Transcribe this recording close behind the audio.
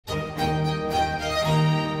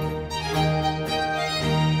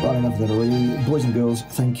Right, enough of that already. Boys and girls,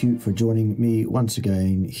 thank you for joining me once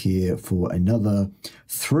again here for another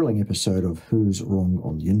thrilling episode of Who's Wrong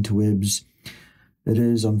on the Interwebs. It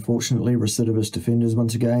is, unfortunately, recidivist offenders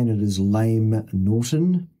once again. It is Layne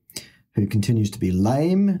Norton, who continues to be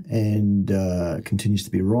lame and continues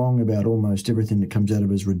to be wrong about almost everything that comes out of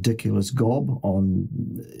his ridiculous gob on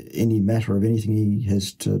any matter of anything he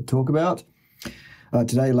has to talk about.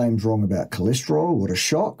 Today, Layne's wrong about cholesterol. What a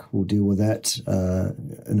shock. We'll deal with that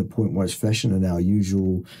in a point-wise fashion in our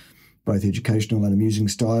usual, both educational and amusing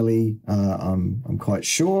style. I'm quite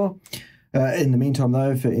sure. In the meantime,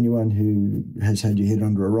 though, for anyone who has had your head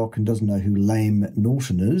under a rock and doesn't know who Layne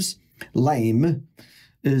Norton is, Layne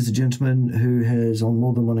is a gentleman who has on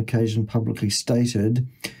more than one occasion publicly stated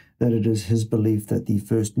that it is his belief that the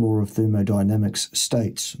first law of thermodynamics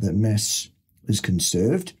states that mass is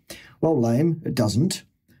conserved. Well, Layne, it doesn't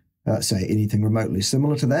say anything remotely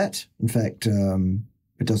similar to that. In fact,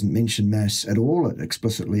 it doesn't mention mass at all. It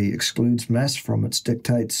explicitly excludes mass from its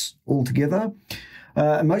dictates altogether.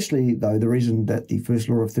 And mostly, though, the reason that the first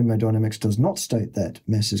law of thermodynamics does not state that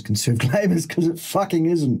mass is conserved, Layne, is because it fucking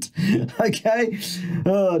isn't. Okay?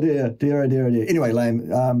 Oh, dear. Anyway, Layne,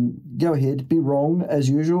 go ahead, be wrong as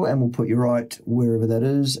usual, and we'll put you right wherever that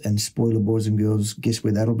is. And spoiler, boys and girls, guess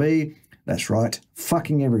where that'll be? That's right,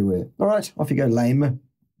 fucking everywhere. All right, off you go, Layne.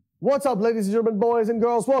 What's up, ladies and gentlemen, boys and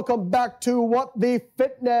girls? Welcome back to What the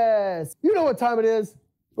Fitness. You know what time it is.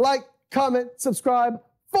 Like, comment, subscribe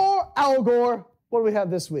for Al Gore. What do we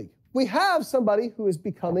have this week? We have somebody who is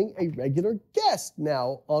becoming a regular guest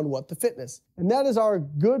now on What the Fitness, and that is our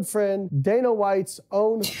good friend Dana White's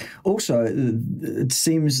own. Also, it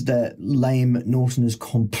seems that Layne Norton is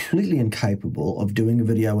completely incapable of doing a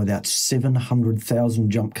video without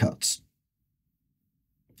 700,000 jump cuts.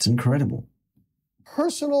 It's incredible.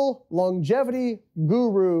 Personal longevity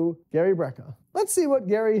guru, Gary Brecka. Let's see what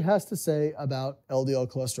Gary has to say about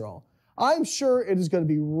LDL cholesterol. I'm sure it is going to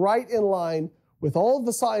be right in line with all of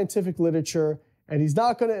the scientific literature, and he's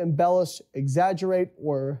not going to embellish, exaggerate,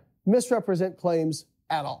 or misrepresent claims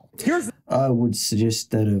at all. I would suggest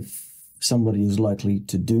that if somebody is likely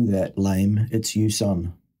to do that, Layne, it's you,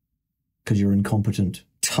 son, because you're incompetent.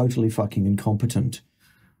 Totally fucking incompetent.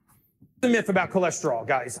 The myth about cholesterol,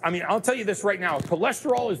 guys. I mean, I'll tell you this right now.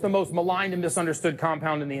 Cholesterol is the most maligned and misunderstood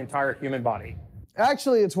compound in the entire human body.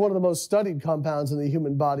 Actually, it's one of the most studied compounds in the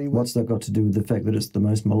human body. What's that got to do with the fact that it's the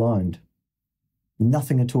most maligned?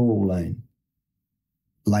 Nothing at all, Layne.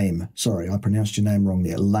 Layne. Sorry, I pronounced your name wrong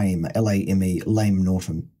there. Layne. L-A-M-E. Layne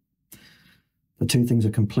Norton. The two things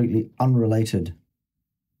are completely unrelated.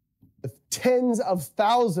 With tens of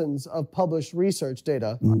thousands of published research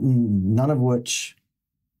data. None of which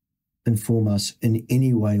inform us in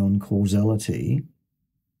any way on causality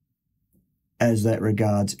as that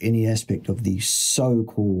regards any aspect of the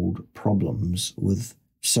so-called problems with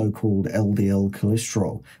so-called LDL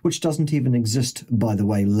cholesterol, which doesn't even exist, by the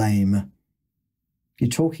way, Layne. You're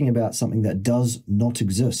talking about something that does not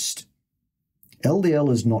exist. LDL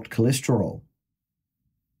is not cholesterol.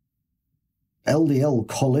 LDL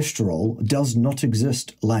cholesterol does not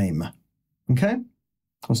exist, Layne. Okay?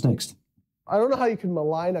 What's next? I don't know how you can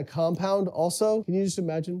malign a compound also. Can you just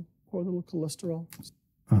imagine? Poor little cholesterol.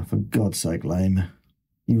 Oh, for God's sake, Layne.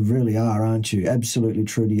 You really are, aren't you? Absolutely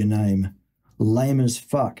true to your name. Lame as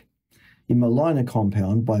fuck. You malign a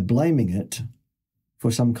compound by blaming it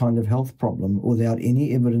for some kind of health problem without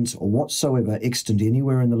any evidence or whatsoever extant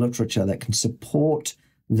anywhere in the literature that can support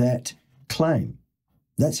that claim.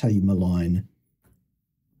 That's how you malign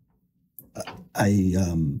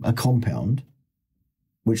a compound,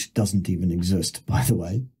 which doesn't even exist, by the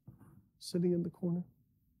way. Sitting in the corner.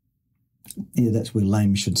 Yeah, that's where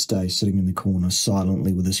Layne should stay, sitting in the corner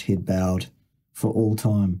silently with his head bowed for all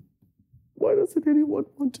time. Why doesn't anyone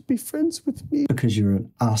want to be friends with me? Because you're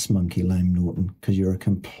an ass monkey, Layne Norton. Because you're a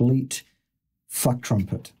complete fuck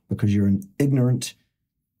trumpet. Because you're an ignorant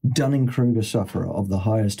Dunning-Kruger sufferer of the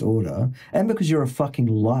highest order. And because you're a fucking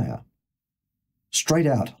liar. Straight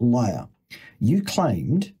out liar. You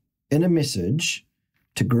claimed in a message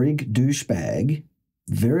to Greg Douchebag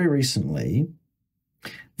very recently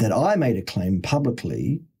that I made a claim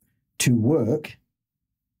publicly to work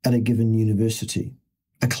at a given university.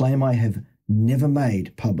 A claim I have never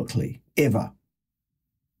made publicly, ever.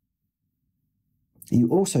 You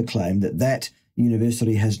also claim that that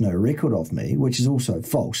university has no record of me, which is also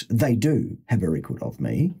false. They do have a record of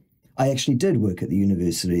me. I actually did work at the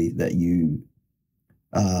university that you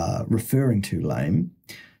are referring to, Layne,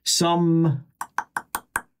 some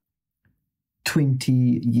 20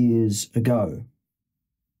 years ago.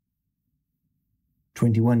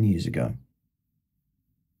 21 years ago.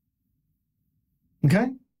 Okay?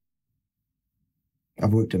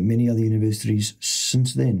 I've worked at many other universities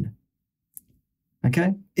since then.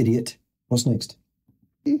 Okay, idiot. What's next?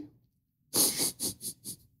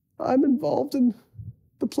 I'm involved in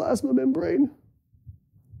the plasma membrane.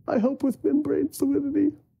 I hope with membrane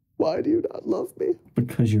fluidity. Why do you not love me?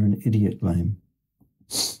 Because you're an idiot, Layne.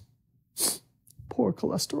 Poor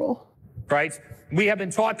cholesterol. Right? We have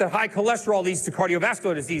been taught that high cholesterol leads to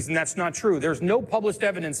cardiovascular disease, and that's not true. There's no published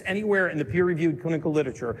evidence anywhere in the peer-reviewed clinical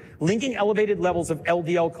literature linking elevated levels of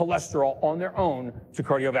LDL cholesterol on their own to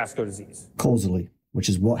cardiovascular disease. Causally, which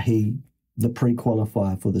is what the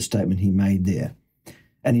pre-qualifier for the statement he made there.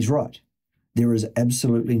 And he's right. There is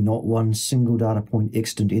absolutely not one single data point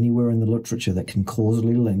extant anywhere in the literature that can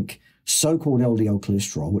causally link so-called LDL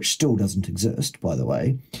cholesterol, which still doesn't exist, by the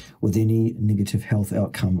way, with any negative health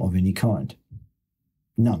outcome of any kind.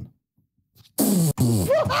 None.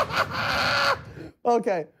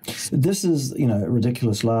 Okay. This is,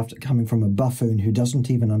 ridiculous laughter coming from a buffoon who doesn't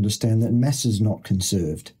even understand that mass is not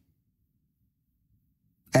conserved.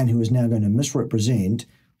 And who is now going to misrepresent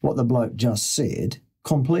what the bloke just said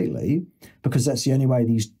completely, because that's the only way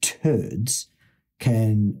these turds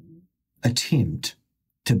can attempt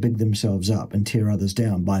to big themselves up and tear others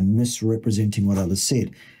down, by misrepresenting what others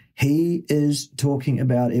said. He is talking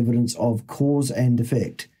about evidence of cause and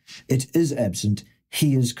effect. It is absent.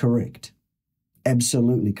 He is correct.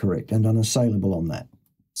 Absolutely correct and unassailable on that.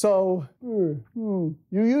 So, you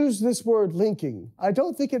use this word linking. I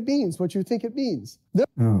don't think it means what you think it means.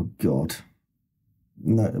 Oh, God.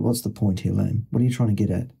 No, what's the point here, Layne? What are you trying to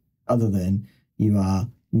get at? Other than you are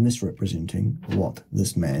misrepresenting what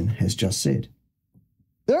this man has just said.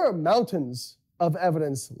 There are mountains of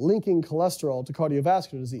evidence linking cholesterol to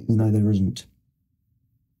cardiovascular disease. No, there isn't.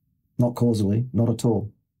 Not causally, not at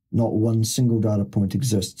all. Not one single data point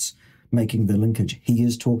exists making the linkage. He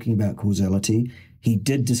is talking about causality. He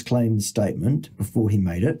did disclaim the statement before he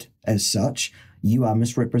made it. As such, you are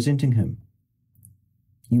misrepresenting him.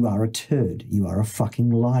 You are a turd. You are a fucking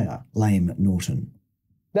liar, Layne Norton.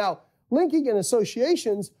 Now, linking and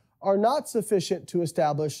associations are not sufficient to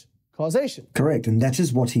establish causation. Correct, and that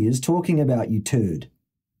is what he is talking about, you turd.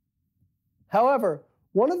 However,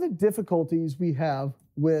 one of the difficulties we have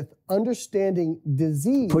with understanding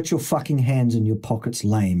disease... Put your fucking hands in your pockets,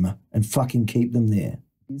 Layne, and fucking keep them there.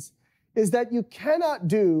 ...is that you cannot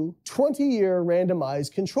do 20-year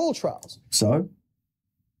randomized control trials. So?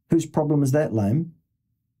 Whose problem is that, Layne?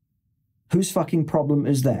 Whose fucking problem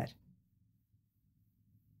is that?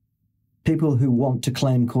 People who want to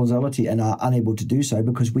claim causality and are unable to do so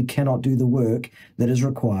because we cannot do the work that is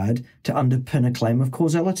required to underpin a claim of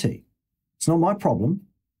causality. It's not my problem.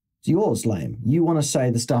 It's yours, Layne. You want to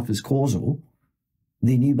say the stuff is causal,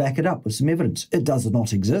 then you back it up with some evidence. It does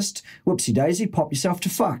not exist. Whoopsie-daisy, pop yourself to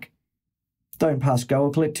fuck. Don't pass go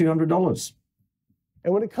or collect $200.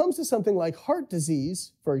 And when it comes to something like heart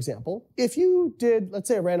disease, for example, if you did, let's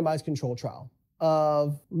say, a randomized control trial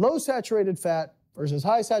of low saturated fat versus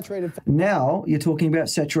high saturated fat. Now you're talking about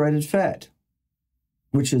saturated fat,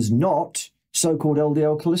 which is not so-called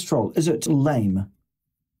LDL cholesterol. Is it, Layne?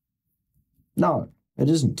 No, it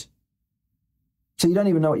isn't. So you don't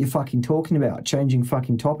even know what you're fucking talking about, changing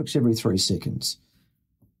fucking topics every 3 seconds.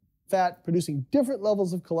 Fat producing different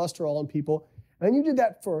levels of cholesterol in people, and you did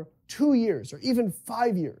that for 2 years or even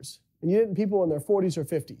 5 years, and you did it in people in their 40s or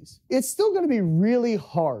 50s. It's still going to be really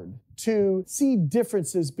hard to see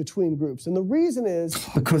differences between groups. And the reason is...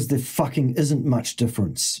 Because there fucking isn't much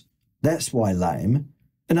difference. That's why, Layne.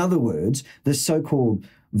 In other words, this so-called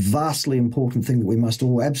vastly important thing that we must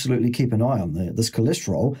all absolutely keep an eye on, this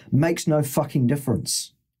cholesterol, makes no fucking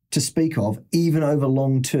difference to speak of, even over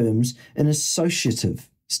long terms in associative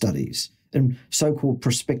studies, in so-called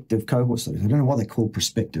prospective cohort studies. I don't know why they're called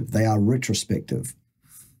prospective. They are retrospective.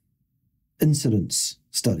 Incidence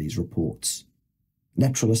studies reports.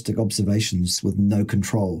 Naturalistic observations with no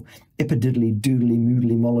control. Epididdly doodly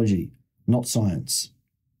moodly-mology. Not science.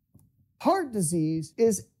 Heart disease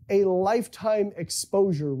is a lifetime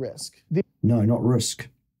exposure risk. No, not risk.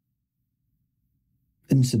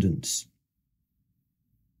 Incidence.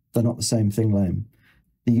 They're not the same thing, Layne.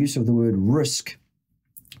 The use of the word risk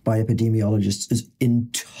by epidemiologists is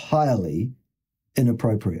entirely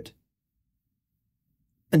inappropriate.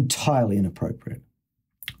 Entirely inappropriate.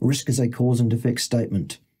 Risk is a cause and effect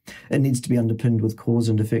statement. It needs to be underpinned with cause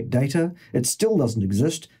and effect data. It still doesn't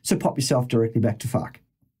exist, so pop yourself directly back to fuck.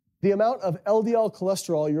 The amount of LDL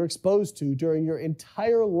cholesterol you're exposed to during your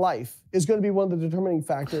entire life is going to be one of the determining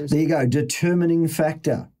factors. There you go, determining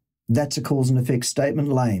factor. That's a cause and effect statement,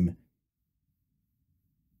 Layne.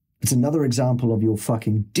 It's another example of your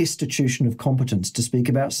fucking destitution of competence to speak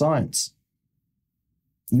about science.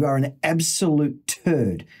 You are an absolute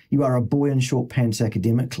turd. You are a boy in short pants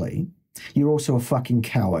academically. You're also a fucking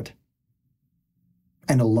coward.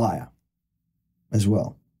 And a liar as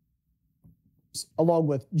well. Along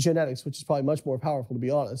with genetics, which is probably much more powerful, to be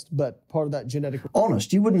honest, but part of that genetic...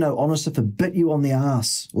 Honest. You wouldn't know honest if it bit you on the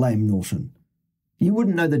ass, Layne Norton. You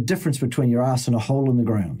wouldn't know the difference between your ass and a hole in the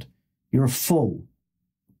ground. You're a fool.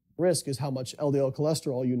 Risk is how much LDL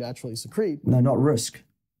cholesterol you naturally secrete. No, not risk.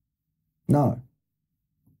 No.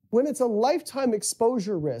 When it's a lifetime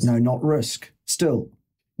exposure risk... No, not risk. Still.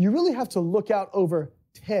 You really have to look out over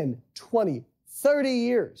 10, 20, 30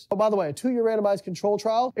 years. Oh, by the way, a 2-year randomized control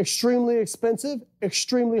trial, extremely expensive,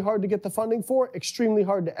 extremely hard to get the funding for, extremely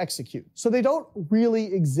hard to execute. So they don't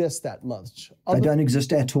really exist that much. They don't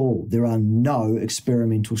exist at all. There are no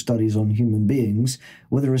experimental studies on human beings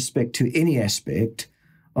with respect to any aspect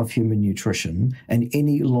of human nutrition and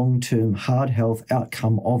any long-term hard health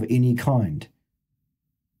outcome of any kind.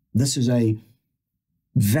 This is a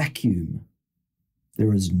vacuum.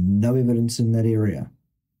 There is no evidence in that area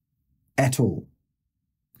at all.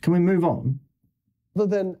 Can we move on? Other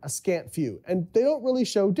than a scant few. And they don't really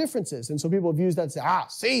show differences. And so people have used that to say,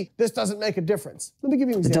 see, this doesn't make a difference. Let me give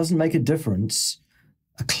you an example. It doesn't make a difference,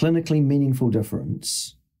 a clinically meaningful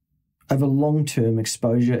difference, over long-term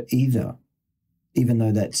exposure either, even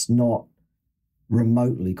though that's not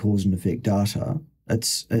remotely cause and effect data.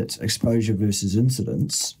 It's exposure versus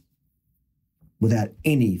incidence without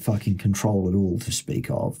any fucking control at all to speak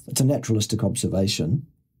of. It's a naturalistic observation.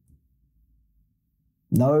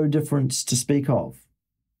 No difference to speak of.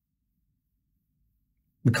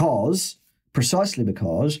 Precisely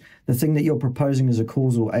because, the thing that you're proposing as a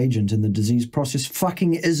causal agent in the disease process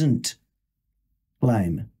fucking isn't,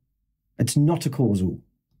 Layne. It's not a causal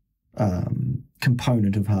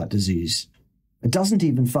component of heart disease. It doesn't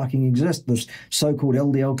even fucking exist, this so-called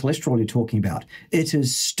LDL cholesterol you're talking about. It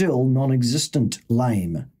is still non-existent,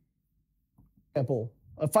 Layne. Example.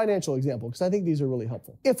 A financial example, because I think these are really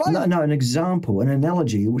helpful. No, an example, an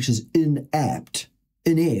analogy which is inept,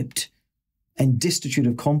 and destitute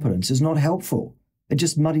of competence is not helpful. It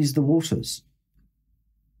just muddies the waters.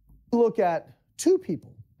 Look at two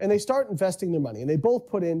people, and they start investing their money, and they both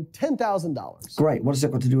put in $10,000. Great. What has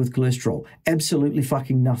that got to do with cholesterol? Absolutely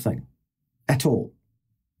fucking nothing. At all.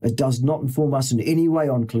 It does not inform us in any way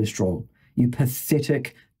on cholesterol. You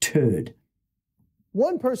pathetic turd.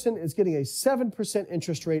 One person is getting a 7%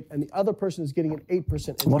 interest rate and the other person is getting an 8% interest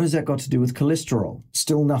rate. What has that got to do with cholesterol?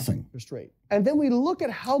 Still nothing. Interest rate. And then we look at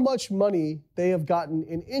how much money they have gotten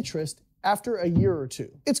in interest after a year or two.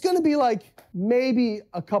 It's going to be like maybe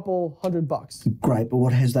a couple $100. Great, but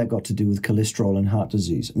what has that got to do with cholesterol and heart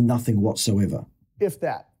disease? Nothing whatsoever. If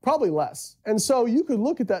that. Probably less. And so you could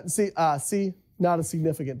look at that and see, not a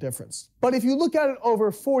significant difference. But if you look at it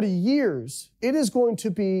over 40 years, it is going to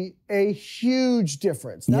be a huge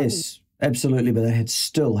difference. Yes, absolutely, but that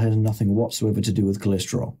still has nothing whatsoever to do with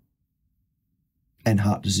cholesterol and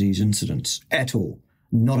heart disease incidence at all.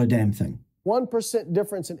 Not a damn thing. 1%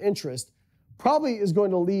 difference in interest probably is going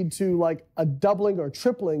to lead to like a doubling or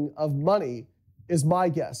tripling of money, is my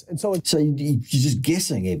guess. And so you're just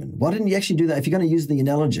guessing even. Why didn't you actually do that? If you're going to use the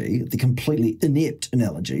analogy, the completely inept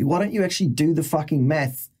analogy, why don't you actually do the fucking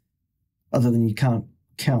math? Other than you can't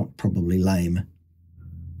count, probably, Layne.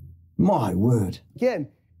 My word. Again,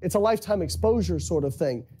 it's a lifetime exposure sort of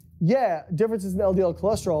thing. Yeah, differences in LDL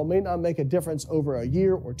cholesterol may not make a difference over a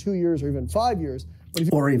year or 2 years or even 5 years. But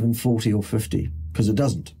or even 40 or 50, because it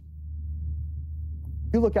doesn't.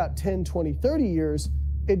 If you look at 10, 20, 30 years,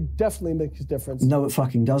 it definitely makes a difference. No, it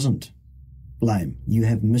fucking doesn't, Layne. You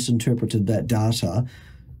have misinterpreted that data,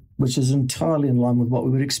 which is entirely in line with what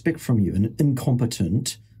we would expect from you, an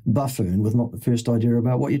incompetent buffoon with not the first idea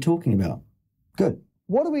about what you're talking about. Good.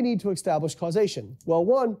 What do we need to establish causation? Well,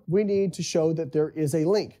 one, we need to show that there is a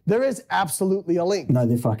link. There is absolutely a link. No,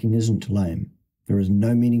 there fucking isn't, Layne. There is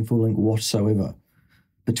no meaningful link whatsoever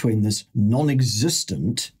between this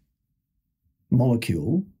non-existent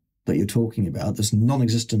molecule that you're talking about, this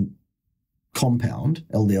non-existent compound,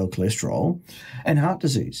 LDL cholesterol, and heart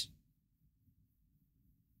disease.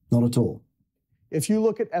 Not at all. If you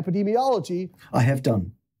look at epidemiology... I have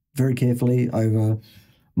done very carefully over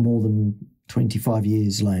more than 25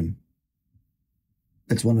 years, Layne.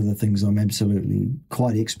 It's one of the things I'm absolutely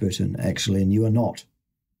quite expert in, actually, and you are not.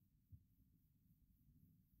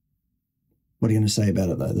 What are you going to say about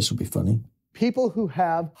it, though? This will be funny. People who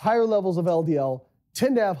have higher levels of LDL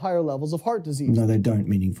tend to have higher levels of heart disease. No, they don't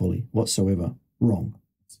meaningfully whatsoever. Wrong.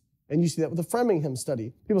 And you see that with the Framingham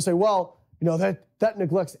study. People say, well, you know, that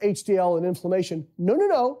neglects HDL and inflammation.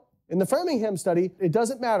 No. In the Framingham study, it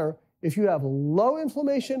doesn't matter. if you have low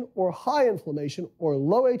inflammation or high inflammation, or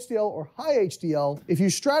low HDL or high HDL, if you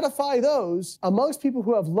stratify those amongst people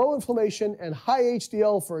who have low inflammation and high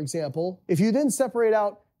HDL, for example, if you then separate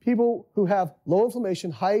out people who have low inflammation,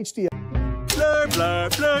 high HDL, blah, blah,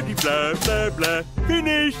 blah, blah, blah, blah,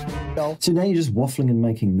 finish. So now you're just waffling and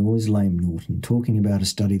making noise, Layne Norton, talking about a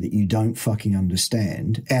study that you don't fucking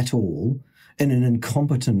understand at all, in an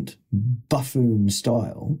incompetent buffoon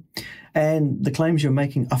style, and the claims you're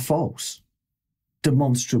making are false.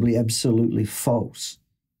 Demonstrably, absolutely false.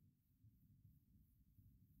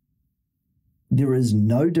 There is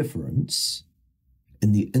no difference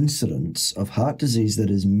in the incidence of heart disease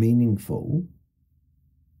that is meaningful,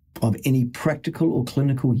 of any practical or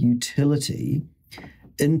clinical utility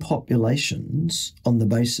in populations on the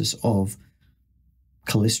basis of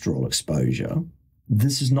cholesterol exposure.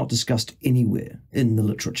 This is not discussed anywhere in the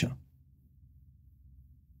literature,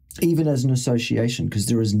 even as an association, because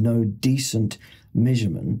there is no decent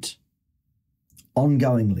measurement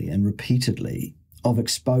ongoingly and repeatedly of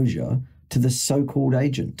exposure to this so-called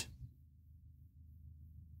agent.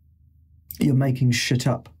 You're making shit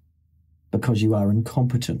up because you are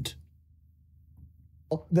incompetent.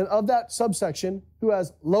 then of that subsection who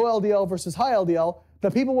has low LDL versus high LDL,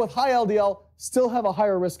 the people with high LDL still have a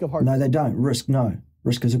higher risk of heart disease. No, they don't. No.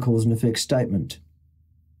 Risk is a cause and effect statement.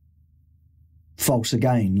 False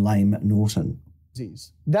again, Layne Norton.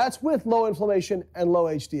 That's with low inflammation and low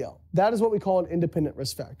HDL. That is what we call an independent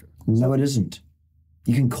risk factor. No, it isn't.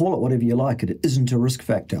 You can call it whatever you like. It isn't a risk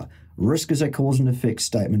factor. Risk is a cause and effect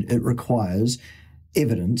statement. It requires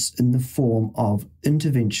evidence in the form of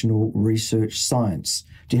interventional research science.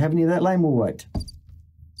 Do you have any of that, Layne? We'll wait.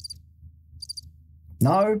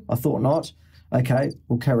 No, I thought not. Okay,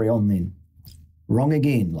 we'll carry on then. Wrong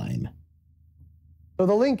again, Layne. So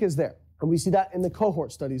the link is there, and we see that in the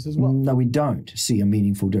cohort studies as well. No, we don't see a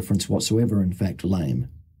meaningful difference whatsoever, in fact, Layne.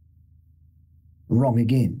 Wrong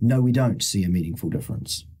again. No, we don't see a meaningful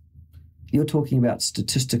difference. You're talking about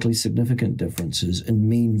statistically significant differences in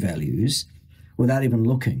mean values without even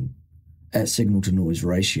looking at signal-to-noise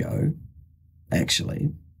ratio,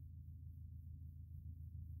 actually.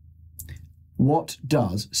 What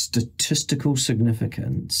does statistical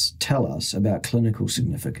significance tell us about clinical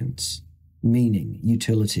significance? Meaning,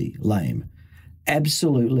 utility, Layne?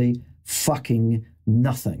 Absolutely fucking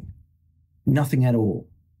nothing. Nothing at all.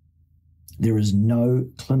 There is no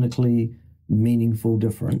clinically meaningful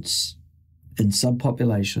difference in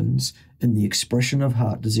subpopulations in the expression of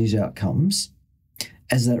heart disease outcomes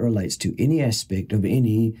as that relates to any aspect of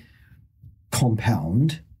any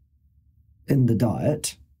compound in the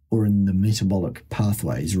diet or in the metabolic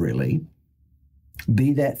pathways, really,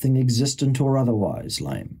 be that thing existent or otherwise,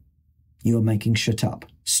 Layne. You are making shit up.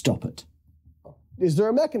 Stop it. Is there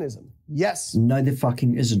a mechanism? Yes. No, there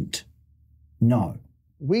fucking isn't. No.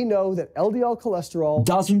 We know that LDL cholesterol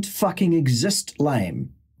doesn't fucking exist,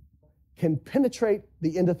 Layne. Can penetrate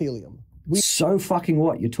the endothelium. So fucking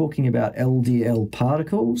what? You're talking about LDL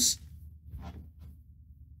particles?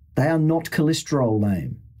 They are not cholesterol,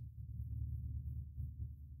 Layne.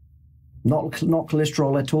 Not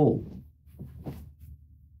cholesterol at all.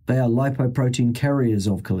 They are lipoprotein carriers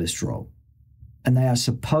of cholesterol, and they are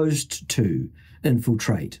supposed to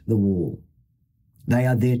infiltrate the wall. They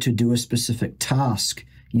are there to do a specific task,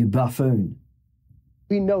 you buffoon.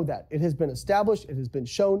 We know that. It has been established. It has been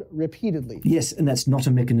shown repeatedly. Yes, and that's not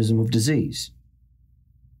a mechanism of disease.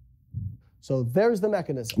 So there's the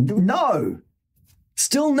mechanism. No!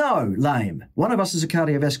 Still no, Layne. One of us is a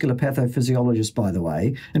cardiovascular pathophysiologist, by the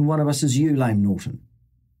way, and one of us is you, Layne Norton.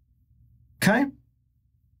 Okay?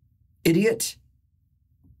 Idiot.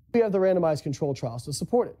 We have the randomized control trials to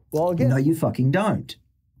support it. Well, again... No, you fucking don't.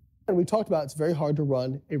 And we talked about it's very hard to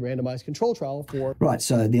run a randomized control trial for... Right,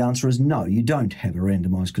 so the answer is no, you don't have a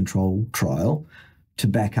randomized control trial to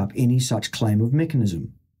back up any such claim of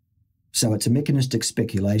mechanism. So it's a mechanistic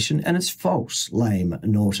speculation, and it's false, Layne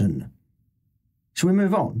Norton. Shall we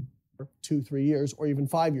move on? 2, 3 years, or even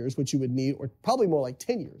 5 years, which you would need, or probably more like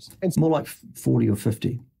 10 years. And more like 40 or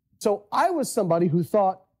 50. So I was somebody who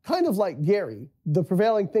thought, kind of like Gary, the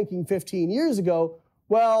prevailing thinking 15 years ago,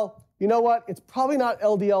 well, you know what? It's probably not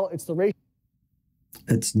LDL, it's the ratio.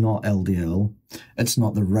 It's not LDL. It's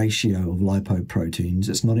not the ratio of lipoproteins.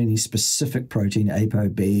 It's not any specific protein,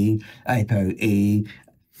 ApoB, ApoE.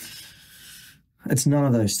 It's none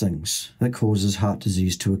of those things that causes heart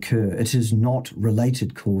disease to occur. It is not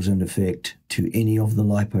related cause and effect to any of the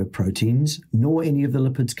lipoproteins, nor any of the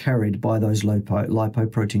lipids carried by those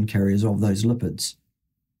lipoprotein carriers of those lipids.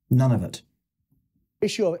 None of it.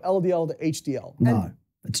 Ratio of LDL to HDL. No,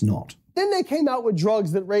 it's not. Then they came out with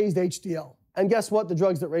drugs that raised HDL. And guess what the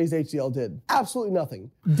drugs that raised HDL did? Absolutely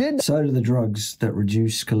nothing. So do the drugs that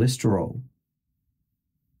reduce cholesterol.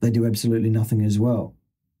 They do absolutely nothing as well.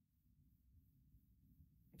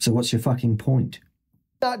 So what's your fucking point?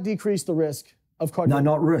 Not decrease the risk of cardiovascular. No,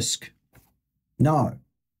 not risk. No.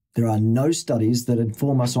 There are no studies that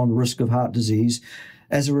inform us on risk of heart disease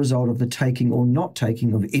as a result of the taking or not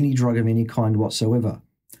taking of any drug of any kind whatsoever.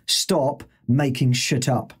 Stop making shit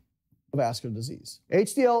up. Vascular disease.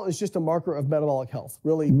 HDL is just a marker of metabolic health,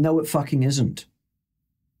 really. No, it fucking isn't.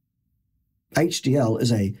 HDL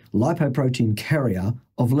is a lipoprotein carrier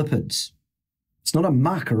of lipids. It's not a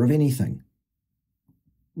marker of anything.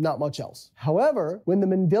 Not much else. However, when the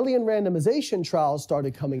Mendelian randomization trials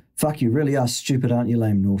started coming... Fuck, you really are stupid, aren't you,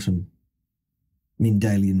 Layne Norton?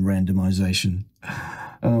 Mendelian randomization.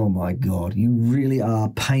 Oh my God, you really are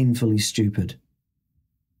painfully stupid.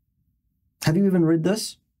 Have you even read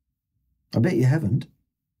this? I bet you haven't.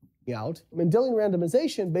 Out. Mendelian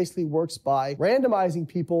randomization basically works by randomizing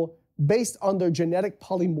people based on their genetic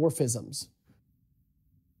polymorphisms.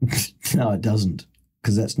 No, it doesn't,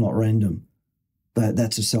 because that's not random.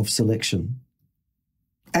 That's a self-selection.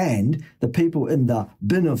 And the people in the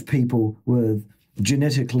bin of people with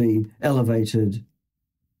genetically elevated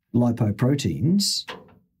lipoproteins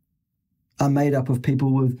are made up of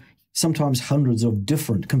people with sometimes hundreds of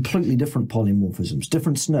different, completely different polymorphisms,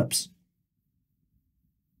 different SNPs.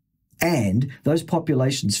 And those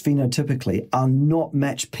populations phenotypically are not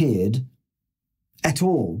match-paired at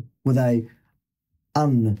all with a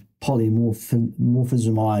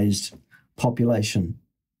unpolymorphismized population.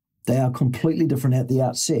 They are completely different at the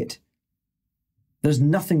outset. There's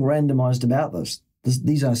nothing randomized about this.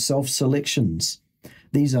 These are self-selections.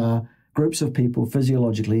 These are groups of people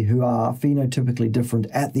physiologically who are phenotypically different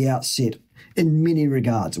at the outset in many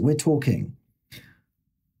regards. We're talking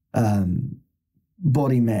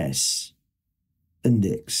body mass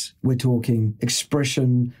index. We're talking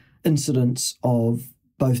expression incidence of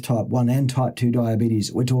both type 1 and type 2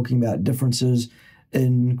 diabetes. We're talking about differences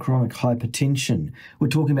in chronic hypertension. We're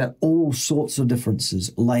talking about all sorts of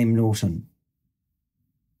differences, Layne Norton.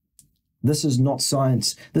 This is not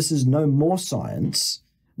science. This is no more science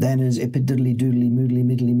than is epididdly doodly moodly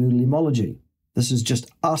middly moodly-mology. This is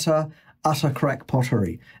just utter crack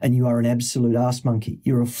pottery, and you are an absolute ass monkey.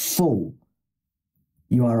 You're a fool.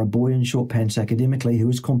 You are a boy in short pants academically who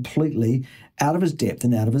is completely out of his depth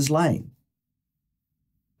and out of his lane.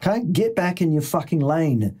 Okay? Get back in your fucking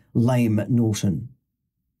lane, Layne Norton.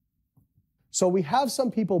 So we have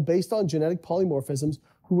some people based on genetic polymorphisms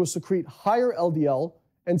who will secrete higher LDL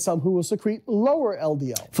and some who will secrete lower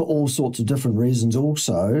LDL. For all sorts of different reasons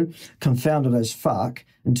also, confounded as fuck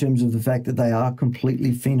in terms of the fact that they are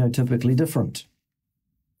completely phenotypically different.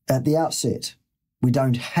 At the outset, we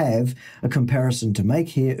don't have a comparison to make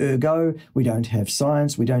here, ergo, we don't have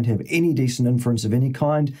science, we don't have any decent inference of any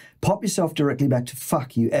kind. Pop yourself directly back to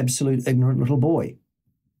fuck, you absolute ignorant little boy.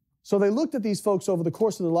 So they looked at these folks over the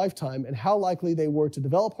course of their lifetime and how likely they were to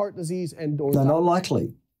develop heart disease and or No, not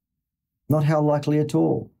likely. Not how likely at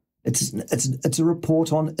all. It's a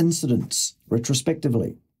report on incidents,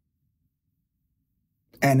 retrospectively.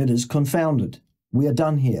 And it is confounded. We are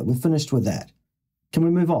done here. We're finished with that. Can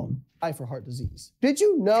we move on? For heart disease. Did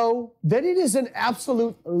you know that it is an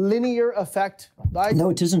absolute linear effect? No,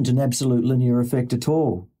 it isn't an absolute linear effect at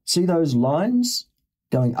all. See those lines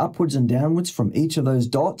going upwards and downwards from each of those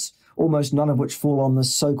dots, almost none of which fall on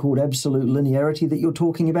this so-called absolute linearity that you're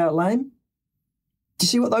talking about, Layne? Do you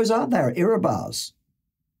see what those are? They're error bars.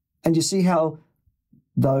 And you see how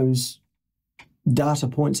those data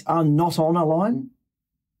points are not on a line?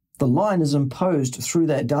 The line is imposed through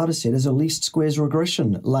that data set as a least squares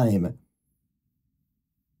regression, Layne.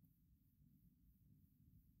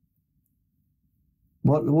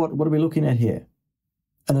 What are we looking at here?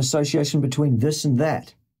 An association between this and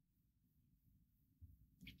that.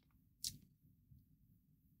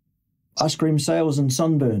 Ice cream sales and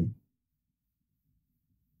sunburn.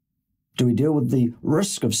 Do we deal with the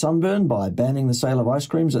risk of sunburn by banning the sale of ice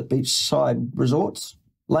creams at beachside resorts?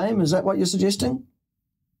 Layne, is that what you're suggesting?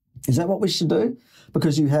 Is that what we should do?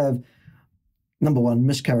 Because you have, number one,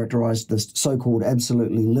 mischaracterized this so-called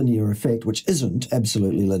absolutely linear effect, which isn't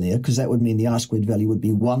absolutely linear, because that would mean the R-squared value would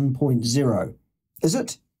be 1.0. Is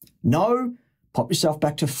it? No? Pop yourself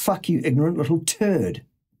back to fuck, you ignorant little turd.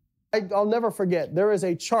 I'll never forget, there is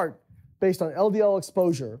a chart based on LDL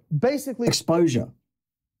exposure. Basically... Exposure.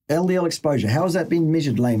 LDL exposure. How has that been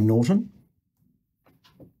measured, Layne Norton?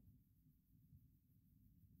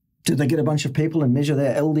 Did they get a bunch of people and measure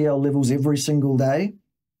their LDL levels every single day,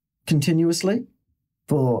 continuously,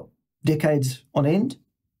 for decades on end?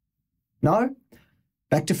 No?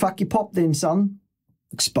 Back to fuck your pop then, son.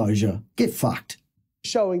 Exposure. Get fucked.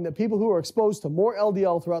 Showing that people who are exposed to more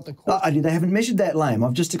LDL throughout the course They haven't measured that, Layne.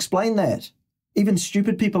 I've just explained that. Even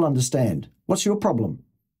stupid people understand. What's your problem?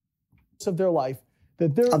 of their life,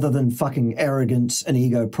 that they're Other than fucking arrogance, an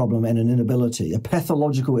ego problem, and an inability, a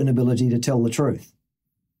pathological inability to tell the truth.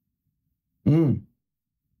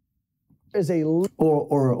 is a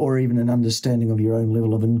Or even an understanding of your own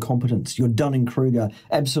level of incompetence. Your Dunning-Kruger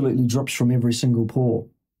absolutely drips from every single pore.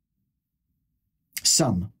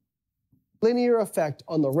 Some. linear effect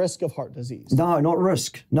on the risk of heart disease. No, not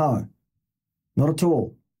risk. No, not at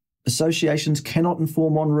all. Associations cannot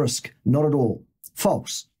inform on risk. Not at all.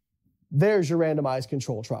 False. There's your randomized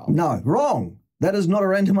control trial. No, wrong. That is not a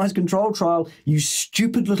randomized control trial, you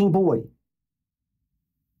stupid little boy.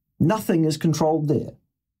 Nothing is controlled there.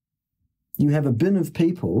 You have a bin of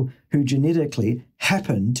people who genetically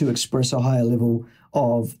happen to express a higher level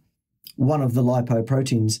of one of the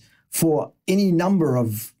lipoproteins for any number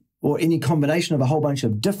of, or any combination of a whole bunch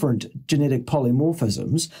of different genetic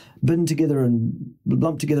polymorphisms, bin together and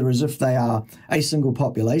lumped together as if they are a single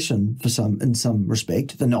population in some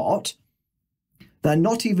respect. They're not. They're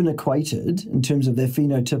not even equated in terms of their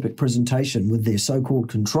phenotypic presentation with their so-called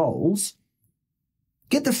controls.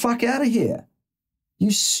 Get the fuck out of here.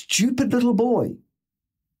 You stupid little boy.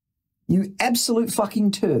 You absolute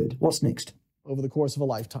fucking turd. What's next? Over the course of a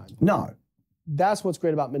lifetime. No. That's what's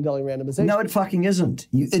great about Mendelian randomization. No, it fucking isn't.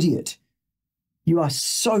 You idiot. You are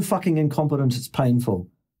so fucking incompetent, it's painful.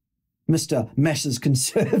 Mr. Masses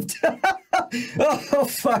Conserved. Oh,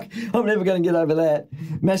 fuck. I'm never going to get over that.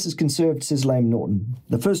 Masses Conserved, says Layne Norton.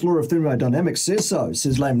 The first law of thermodynamics says so,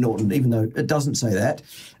 says Layne Norton, even though it doesn't say that.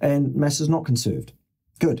 And mass is not conserved.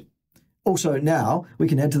 Good. Also, now we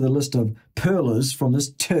can add to the list of pearlers from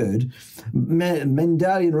this turd.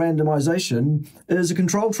 Mendelian randomization is a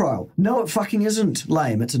control trial. No, it fucking isn't,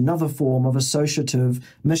 Layne. It's another form of associative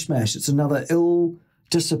mishmash. It's another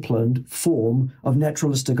ill-disciplined form of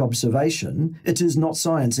naturalistic observation. It is not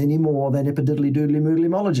science any more than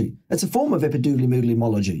epididdly-doodly-moodly-mology. It's a form of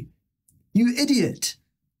epididdly-moodly-mology. You idiot.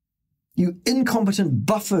 You incompetent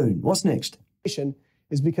buffoon. What's next?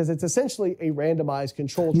 Is because it's essentially a randomized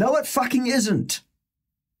control No, it fucking isn't.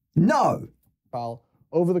 No. trial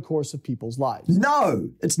over the course of people's lives. No,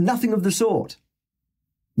 it's nothing of the sort.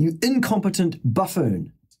 You incompetent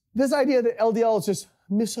buffoon. This idea that LDL is just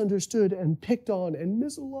misunderstood and picked on and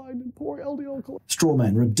misaligned and poor LDL Straw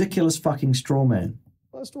man, ridiculous fucking straw man.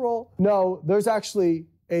 cholesterol. No, there's actually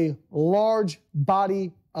a large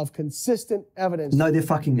body of consistent evidence. No, there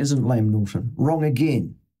fucking isn't, Layne Norton. Wrong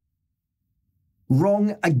again.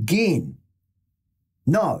 Wrong again.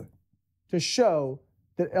 No. To show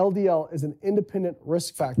that LDL is an independent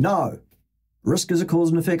risk factor. No. Risk is a cause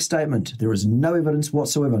and effect statement. There is no evidence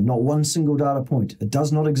whatsoever, not one single data point. It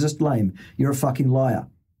does not exist, Layne. You're a fucking liar.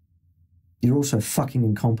 You're also fucking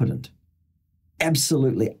incompetent.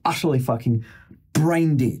 Absolutely, utterly fucking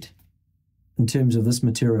brain dead in terms of this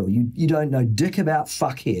material. You don't know dick about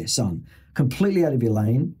fuck here, son. Completely out of your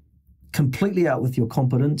lane. Completely out with your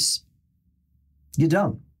competence. You're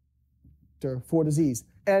done. For disease.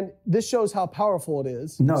 And this shows how powerful it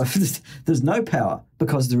is. No, there's no power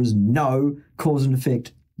because there is no cause and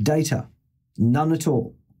effect data. None at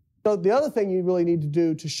all. So the other thing you really need to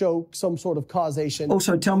do to show some sort of causation.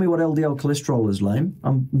 Also, tell me what LDL cholesterol is, Layne.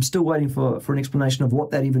 I'm still waiting for an explanation of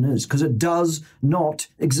what that even is, because it does not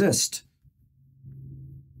exist.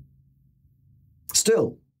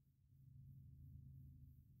 Still.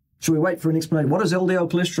 Should we wait for an explanation? What is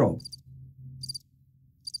LDL cholesterol?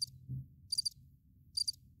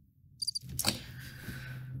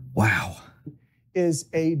 Wow. Is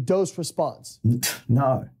a dose response.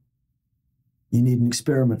 No. You need an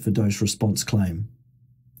experiment for dose response claim.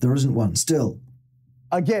 There isn't one. Still.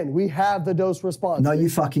 Again, we have the dose response. No, you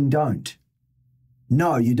fucking don't.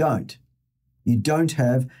 No, you don't. You don't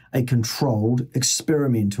have a controlled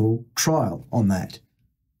experimental trial on that.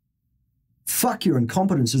 Fuck, your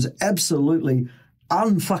incompetence is absolutely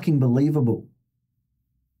unfucking believable.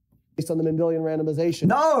 Based on the Mendelian randomization.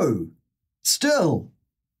 No. Still.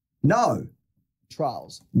 No.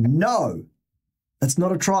 Trials. No. That's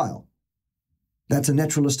not a trial. That's a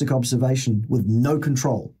naturalistic observation with no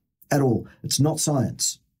control at all. It's not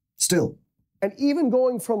science. Still. And even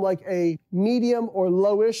going from like a medium or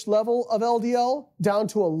lowish level of LDL down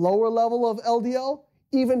to a lower level of LDL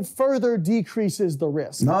even further decreases the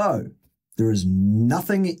risk. No. There is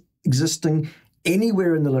nothing existing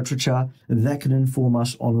anywhere in the literature that can inform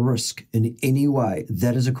us on risk in any way.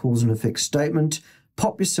 That is a cause and effect statement.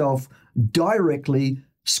 Pop yourself directly,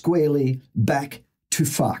 squarely back to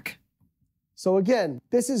fuck. So again,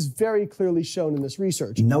 this is very clearly shown in this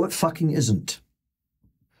research. No, it fucking isn't.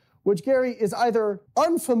 Which Gary is either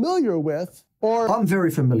unfamiliar with or... I'm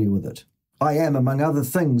very familiar with it. I am, among other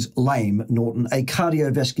things, Layne Norton, a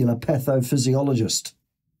cardiovascular pathophysiologist.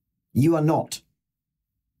 You are not.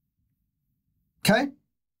 Okay?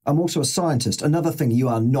 I'm also a scientist. Another thing, you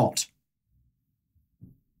are not.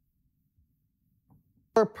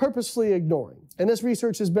 are purposefully ignoring. And this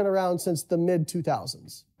research has been around since the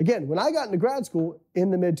mid-2000s. Again, when I got into grad school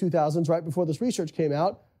in the mid-2000s, right before this research came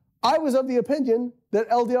out, I was of the opinion that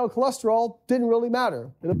LDL cholesterol didn't really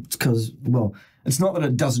matter. Because, well, it's not that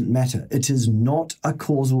it doesn't matter. It is not a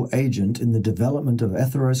causal agent in the development of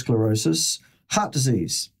atherosclerosis, heart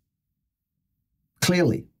disease.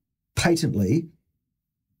 Clearly, patently,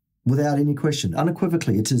 without any question,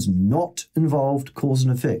 unequivocally, it is not involved cause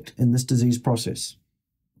and effect in this disease process.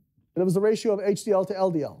 And it was the ratio of HDL to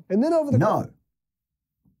LDL. And then over the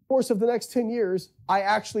course of the next 10 years, I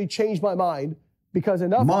actually changed my mind because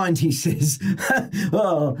enough... Mind, he says.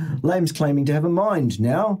 Oh, Layne's claiming to have a mind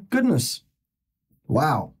now. Goodness.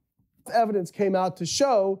 Wow. Evidence came out to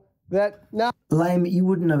show that now... Layne, you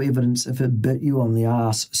wouldn't know evidence if it bit you on the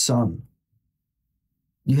ass, son.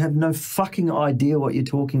 You have no fucking idea what you're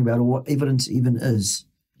talking about or what evidence even is.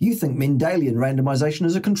 You think Mendelian randomization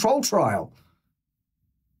is a control trial.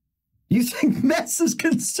 You think mass is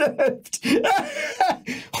conserved.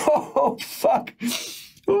 Oh, fuck.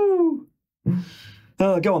 Ooh.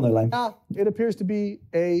 Go on though, Layne. It appears to be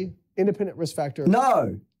a independent risk factor.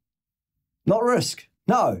 No. Not risk.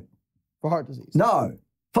 No. For heart disease. No.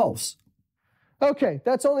 False. Okay,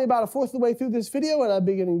 that's only about a fourth of the way through this video, and I've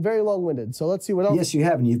been getting very long-winded. So let's see what else. Yes, you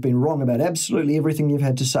have, and you've been wrong about absolutely everything you've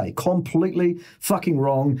had to say. Completely fucking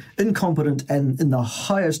wrong, incompetent, and in the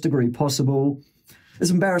highest degree possible. It's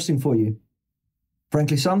embarrassing for you.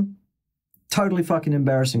 Frankly, son, totally fucking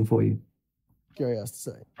embarrassing for you. Gary has to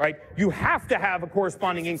say. Right? You have to have a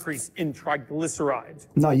corresponding increase in triglycerides.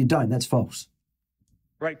 No, you don't. That's false.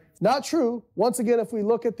 Right? Not true. Once again, if we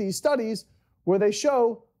look at these studies where they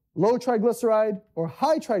show low triglyceride or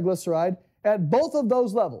high triglyceride at both of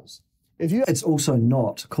those levels. It's also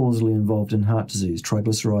not causally involved in heart disease.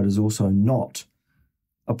 Triglyceride is also not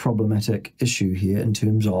a problematic issue here in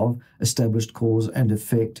terms of established cause and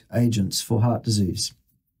effect agents for heart disease.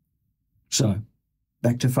 So,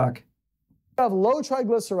 back to fuck. If you have low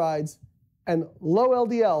triglycerides and low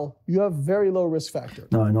LDL, you have very low risk factor.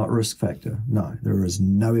 No, not risk factor. No, there is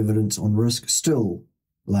no evidence on risk still,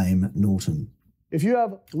 Layne Norton. If you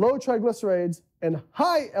have low triglycerides and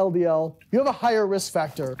high LDL, you have a higher risk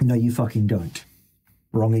factor. No, you fucking don't.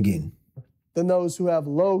 Wrong again. Than those who have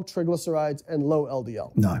low triglycerides and low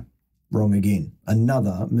LDL. No, wrong again.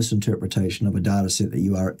 Another misinterpretation of a data set that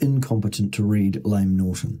you are incompetent to read, Layne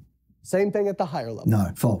Norton. Same thing at the higher level.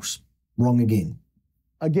 No, false. Wrong again.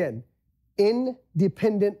 Again,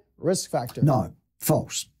 independent risk factor. No,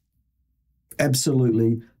 false.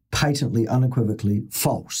 Absolutely, patently, unequivocally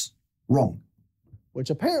false. Wrong. Which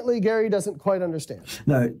apparently Gary doesn't quite understand.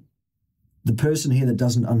 No, the person here that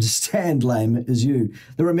doesn't understand, Layne, is you.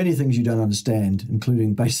 There are many things you don't understand,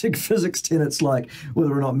 including basic physics tenets like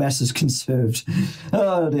whether or not mass is conserved.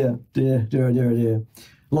 Oh, dear, dear, dear, dear, dear.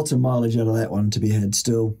 Lots of mileage out of that one to be had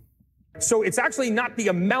still. So it's actually not the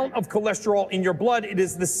amount of cholesterol in your blood, it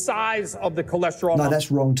is the size of the cholesterol. No,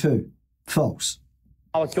 that's wrong too. False.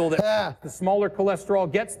 Molecule that the smaller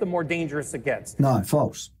cholesterol gets, the more dangerous it gets. No,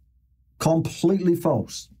 false. Completely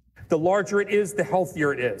false. The larger it is, the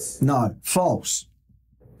healthier it is. No, false.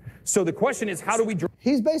 So the question is, how do we...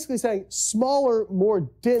 He's basically saying smaller, more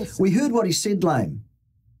dense. We heard what he said, Layne.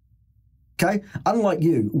 Okay? Unlike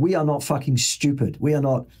you, we are not fucking stupid. We are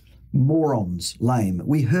not morons, Layne.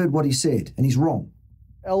 We heard what he said, and he's wrong.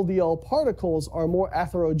 LDL particles are more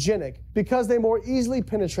atherogenic because they more easily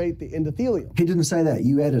penetrate the endothelium. He didn't say that.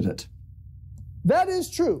 You added it. That is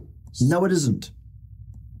true. No, it isn't.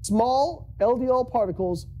 Small LDL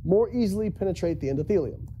particles more easily penetrate the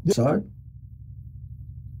endothelium. So,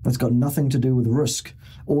 that's got nothing to do with risk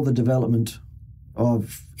or the development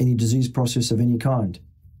of any disease process of any kind.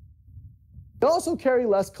 They also carry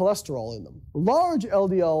less cholesterol in them. Large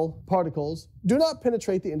LDL particles do not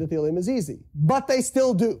penetrate the endothelium as easy, but they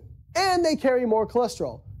still do. And they carry more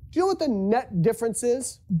cholesterol. Do you know what the net difference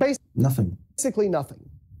is? Nothing. Basically nothing.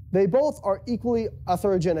 They both are equally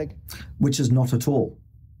atherogenic. Which is not at all.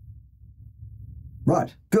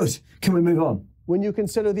 Right, good. Can we move on? When you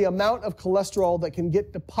consider the amount of cholesterol that can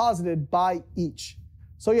get deposited by each.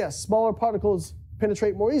 So yes, smaller particles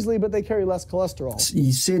penetrate more easily, but they carry less cholesterol.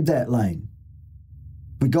 You said that, Layne.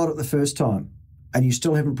 We got it the first time, and you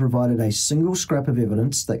still haven't provided a single scrap of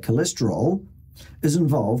evidence that cholesterol is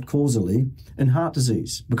involved causally in heart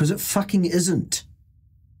disease, because it fucking isn't.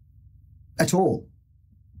 At all.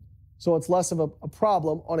 So it's less of a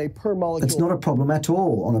problem on a per molecule. It's not a problem at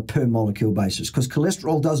all on a per molecule basis, because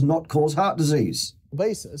cholesterol does not cause heart disease.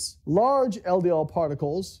 Basis. Large LDL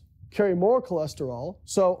particles carry more cholesterol.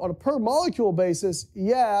 So on a per molecule basis,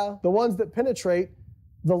 yeah, the ones that penetrate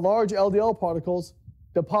the large LDL particles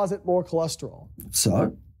deposit more cholesterol.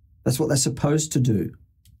 So that's what they're supposed to do.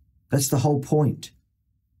 That's the whole point.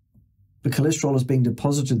 The cholesterol is being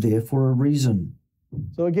deposited there for a reason.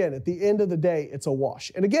 So again, at the end of the day, it's a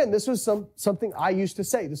wash. And again, this was something I used to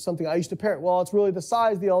say. This is something I used to parrot. Well, it's really the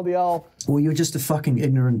size, the LDL. Well, you're just a fucking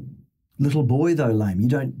ignorant little boy, though, Layne. You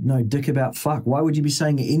don't know dick about fuck. Why would you be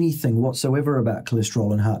saying anything whatsoever about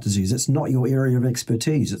cholesterol and heart disease? It's not your area of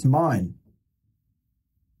expertise. It's mine.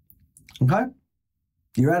 Okay?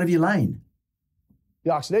 You're out of your lane.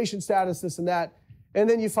 The oxidation status, this and that. And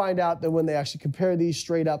then you find out that when they actually compare these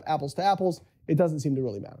straight up apples to apples, it doesn't seem to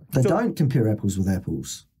really matter. They don't compare apples with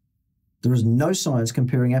apples. There is no science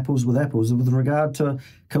comparing apples with apples with regard to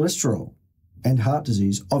cholesterol and heart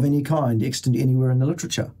disease of any kind extant anywhere in the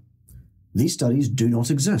literature. These studies do not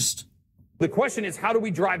exist. The question is, how do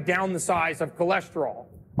we drive down the size of cholesterol?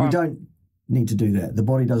 We don't need to do that. The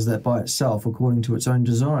body does that by itself according to its own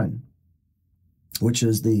design, which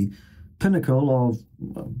is the pinnacle of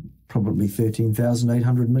probably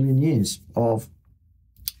 13,800 million years of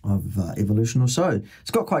evolution or so. It's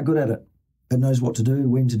got quite good at it. It knows what to do,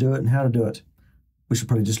 when to do it, and how to do it. We should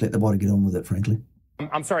probably just let the body get on with it, frankly.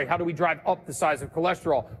 I'm sorry, how do we drive up the size of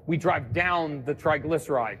cholesterol? We drive down the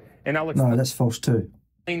triglyceride. And I'll explain No, that's false too.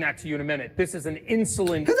 that to you in a minute. This is an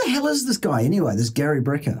insulin... Who the hell is this guy anyway, this Gary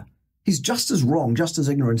Brecker? He's just as wrong, just as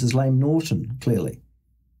ignorant as Layne Norton, clearly.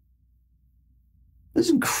 It's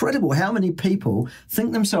incredible how many people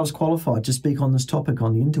think themselves qualified to speak on this topic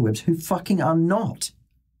on the interwebs who fucking are not.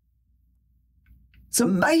 It's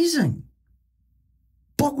amazing.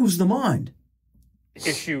 Boggles the mind.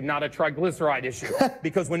 issue, not a triglyceride issue.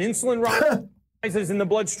 Because when insulin rises in the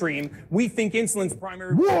bloodstream, we think insulin's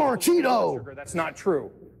primary War, role is blood Cheeto! sugar. That's not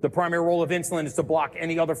true. The primary role of insulin is to block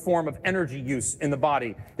any other form of energy use in the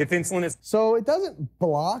body. If insulin is... So it doesn't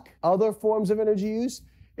block other forms of energy use.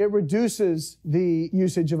 It reduces the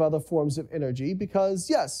usage of other forms of energy because,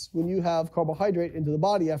 yes, when you have carbohydrate into the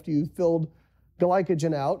body after you've filled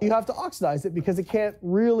glycogen out, you have to oxidize it because it can't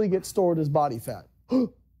really get stored as body fat.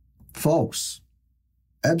 False.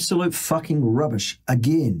 Absolute fucking rubbish.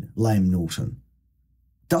 Again, Layne Norton.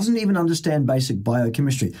 Doesn't even understand basic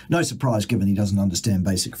biochemistry. No surprise given he doesn't understand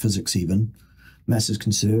basic physics even. Mass is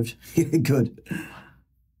conserved. Good.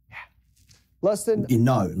 Less than... You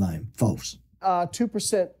know, Layne. False.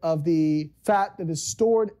 2% of the fat that is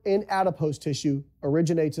stored in adipose tissue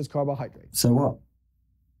originates as carbohydrate. So what?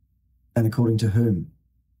 And according to whom?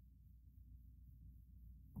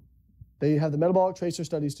 They have the metabolic tracer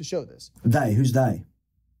studies to show this. They? Who's they?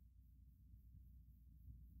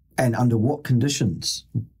 And under what conditions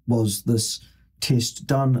was this test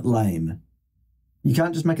done, Layne? You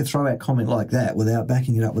can't just make a throw-out comment like that without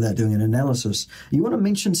backing it up, without doing an analysis. You want to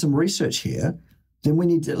mention some research here, then we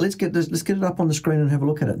need to, let's get it up on the screen and have a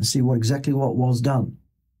look at it and see exactly what was done.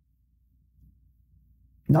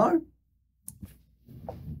 No?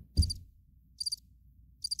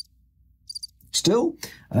 Still?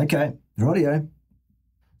 Okay, rightio.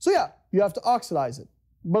 So yeah, you have to oxidize it,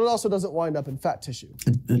 but it also doesn't wind up in fat tissue.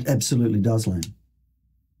 It absolutely does, Layne.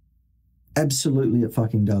 Absolutely it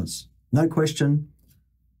fucking does. No question.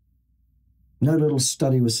 No little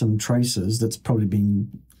study with some tracers that's probably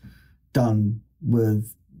been done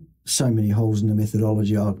with so many holes in the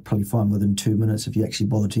methodology I'll probably find within 2 minutes if you actually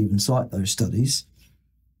bother to even cite those studies.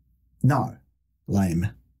 No,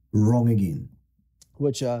 Layne. Wrong again.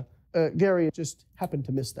 Which Gary just happened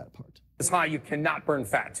to miss that part. It's high, you cannot burn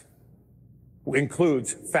fat.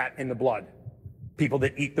 Includes fat in the blood. People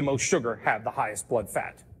that eat the most sugar have the highest blood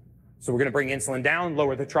fat. So we're going to bring insulin down,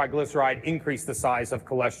 lower the triglyceride, increase the size of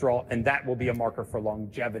cholesterol, and that will be a marker for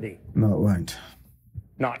longevity. No, it won't.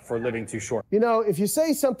 Not for living too short. You know, if you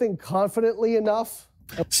say something confidently enough...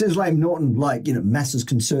 Says Layne Norton, like, you know, mass is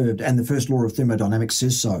conserved and the first law of thermodynamics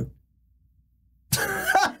says so.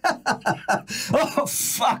 Oh,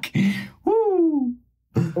 fuck. Woo.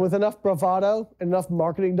 With enough bravado and enough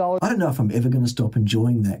marketing dollars... I don't know if I'm ever going to stop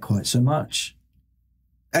enjoying that quite so much.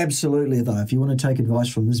 Absolutely, though, if you want to take advice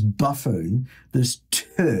from this buffoon, this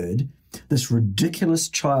turd, this ridiculous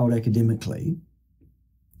child academically,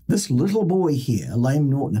 this little boy here, Layne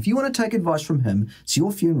Norton, if you want to take advice from him, it's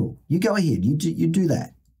your funeral. You go ahead, you do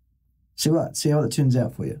that. See how it turns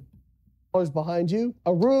out for you. Behind you,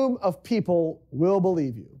 a room of people will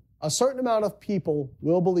believe you. a certain amount of people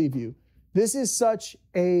will believe you. This is such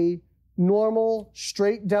a normal,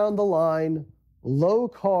 straight down the line, low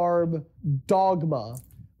carb dogma,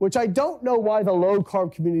 which I don't know why the low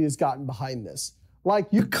carb community has gotten behind this.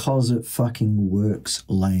 Because it fucking works,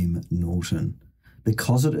 Layne Norton.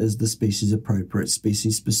 Because it is the species appropriate,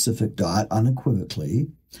 species specific diet unequivocally,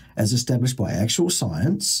 as established by actual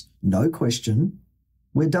science, no question,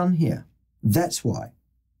 we're done here. That's why.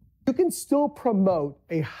 You can still promote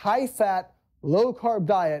a high fat, low carb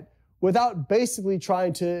diet without basically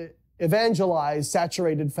trying to evangelize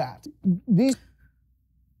saturated fat. Do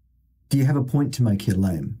you have a point to make here,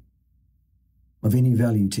 Layne? Of any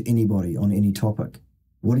value to anybody on any topic?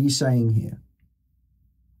 What are you saying here?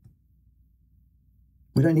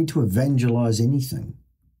 We don't need to evangelize anything.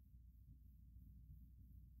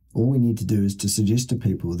 All we need to do is to suggest to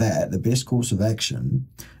people that the best course of action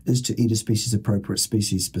is to eat a species-appropriate,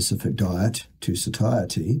 species-specific diet to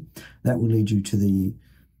satiety. That will lead you to the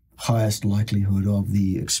highest likelihood of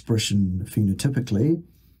the expression phenotypically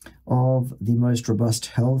of the most robust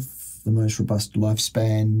health, the most robust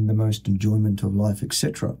lifespan, the most enjoyment of life,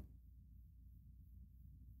 etc.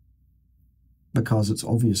 Because it's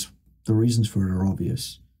obvious. The reasons for it are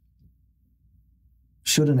obvious.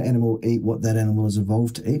 Should an animal eat what that animal has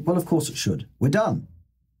evolved to eat? Well, of course it should. We're done.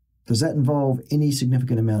 Does that involve any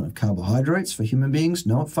significant amount of carbohydrates for human beings?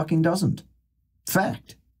 No, it fucking doesn't.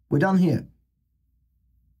 Fact. We're done here.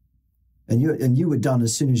 And you were done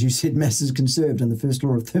as soon as you said mass is conserved and the first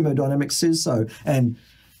law of thermodynamics says so. And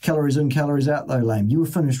calories in, calories out, though, Layne. You were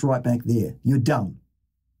finished right back there. You're done.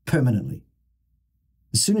 Permanently.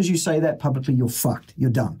 As soon as you say that publicly, you're fucked. You're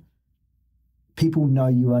done. People know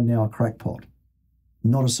you are now a crackpot,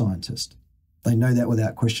 not a scientist. They know that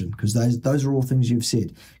without question, because those are all things you've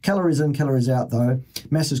said. Calories in, calories out, though.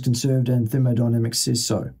 Mass is conserved and thermodynamics says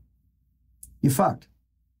so. You're fucked.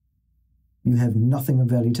 You have nothing of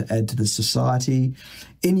value to add to the society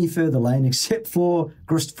any further, Layne, except for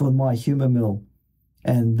grist for my humour mill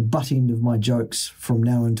and the butt end of my jokes from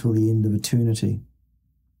now until the end of eternity.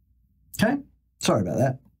 Okay? Sorry about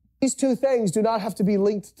that. These two things do not have to be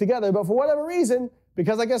linked together, but for whatever reason,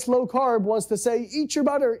 because I guess low carb wants to say, eat your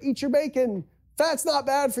butter, eat your bacon. Fat's not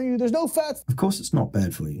bad for you. There's no fats. Of course it's not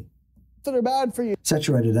bad for you. That are bad for you.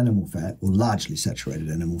 Saturated animal fat, or largely saturated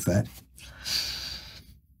animal fat,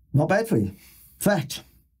 not bad for you. Fact.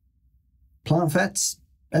 Plant fats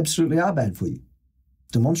absolutely are bad for you,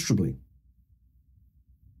 demonstrably.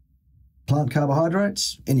 Plant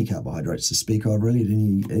carbohydrates, any carbohydrates to speak of, really, at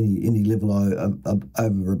any level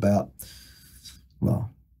over about,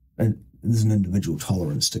 well, there's an individual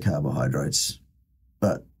tolerance to carbohydrates,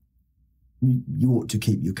 but you ought to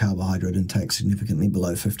keep your carbohydrate intake significantly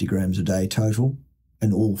below 50 grams a day total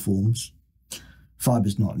in all forms.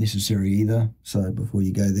 Fiber's not necessary either, so before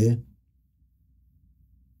you go there,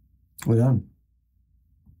 we're done.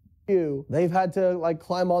 They've had to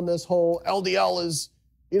climb on this whole LDL is,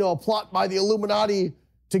 a plot by the Illuminati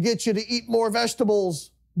to get you to eat more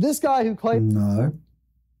vegetables. This guy who claimed... No,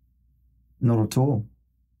 not at all.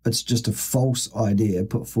 It's just a false idea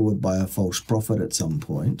put forward by a false prophet at some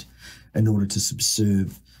point in order to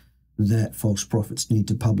subserve that false prophets need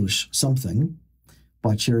to publish something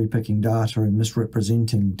by cherry-picking data and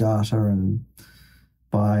misrepresenting data and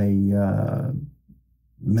by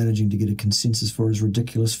managing to get a consensus for his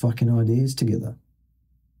ridiculous fucking ideas together.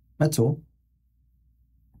 That's all.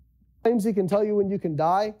 Claims he can tell you when you can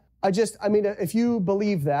die. If you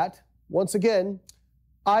believe that, once again,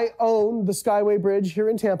 I own the Skyway Bridge here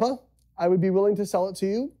in Tampa. I would be willing to sell it to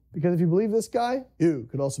you because if you believe this guy, you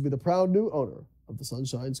could also be the proud new owner of the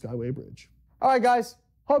Sunshine Skyway Bridge. All right, guys.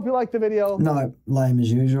 Hope you liked the video. No, lame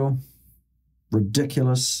as usual.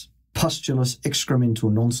 Ridiculous, pustulous,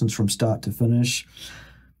 excremental nonsense from start to finish.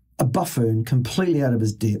 A buffoon completely out of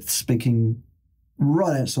his depth, speaking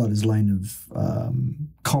right outside his lane of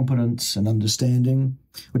competence and understanding,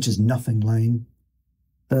 which is nothing, Layne.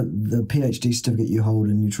 The PhD certificate you hold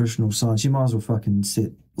in nutritional science, you might as well fucking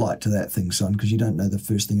set light to that thing, son, because you don't know the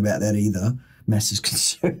first thing about that either. Mass is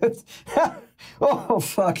conserved. Oh,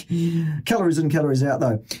 fuck. Calories in, calories out,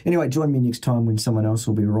 though. Anyway, join me next time when someone else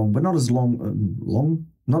will be wrong, but not as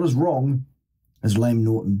not as wrong as Layne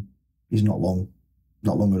Norton. He's not long.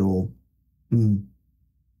 Not long at all.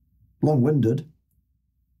 Long-winded.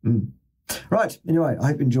 Right, anyway, I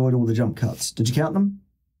hope you enjoyed all the jump cuts. Did you count them?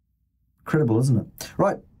 Incredible, isn't it?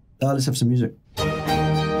 Right, let's have some music.